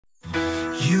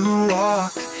You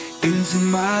walk into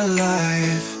my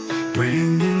life,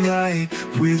 bringing light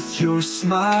with your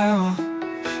smile.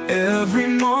 Every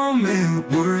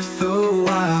moment worth a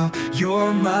while.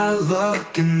 You're my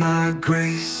luck and my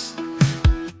grace.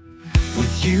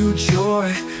 With you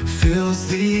joy fills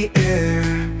the air.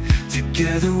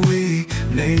 Together we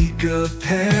make a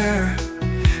pair.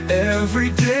 Every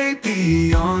day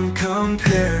beyond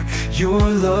compare. Your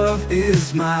love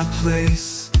is my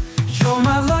place. You're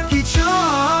my lucky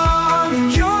charm. In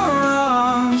your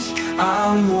arms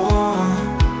I'm warm.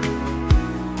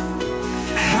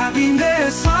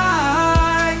 Happiness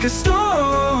like a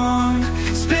storm,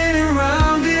 spinning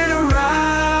round and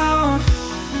around.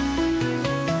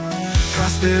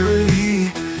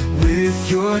 Prosperity with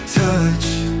your touch.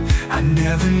 I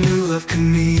never knew love could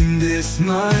mean this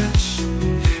much.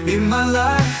 In my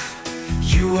life,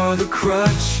 you are the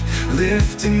crutch,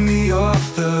 lifting me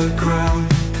off the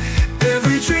ground.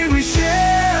 Every dream we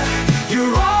share,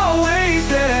 you're always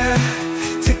there.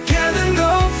 Together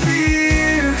no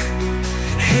fear,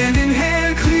 hand in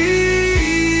hand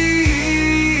clear.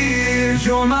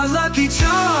 You're my lucky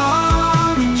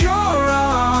charm. In your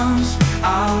arms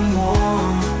I'm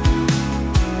warm.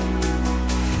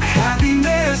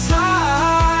 Happiness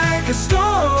like a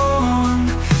storm,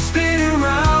 spinning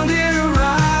round and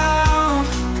around.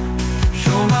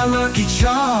 You're my lucky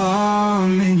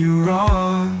charm. In your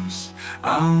arms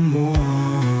I'm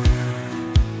warm.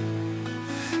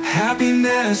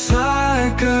 Happiness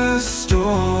like a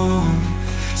storm,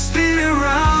 spinning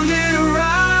round and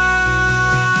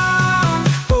around.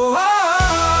 Oh, oh.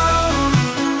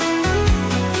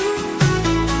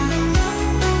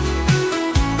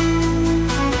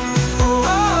 Oh,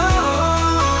 oh.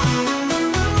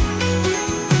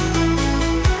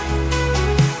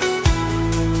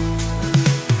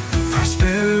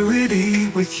 Prosperity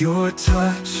with your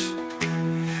touch.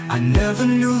 I never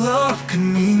knew love could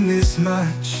mean this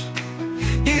much.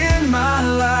 In my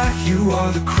life, you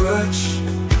are the crutch,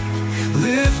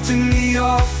 lifting me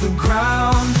off the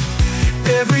ground.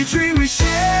 Every dream we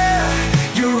share,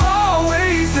 you're all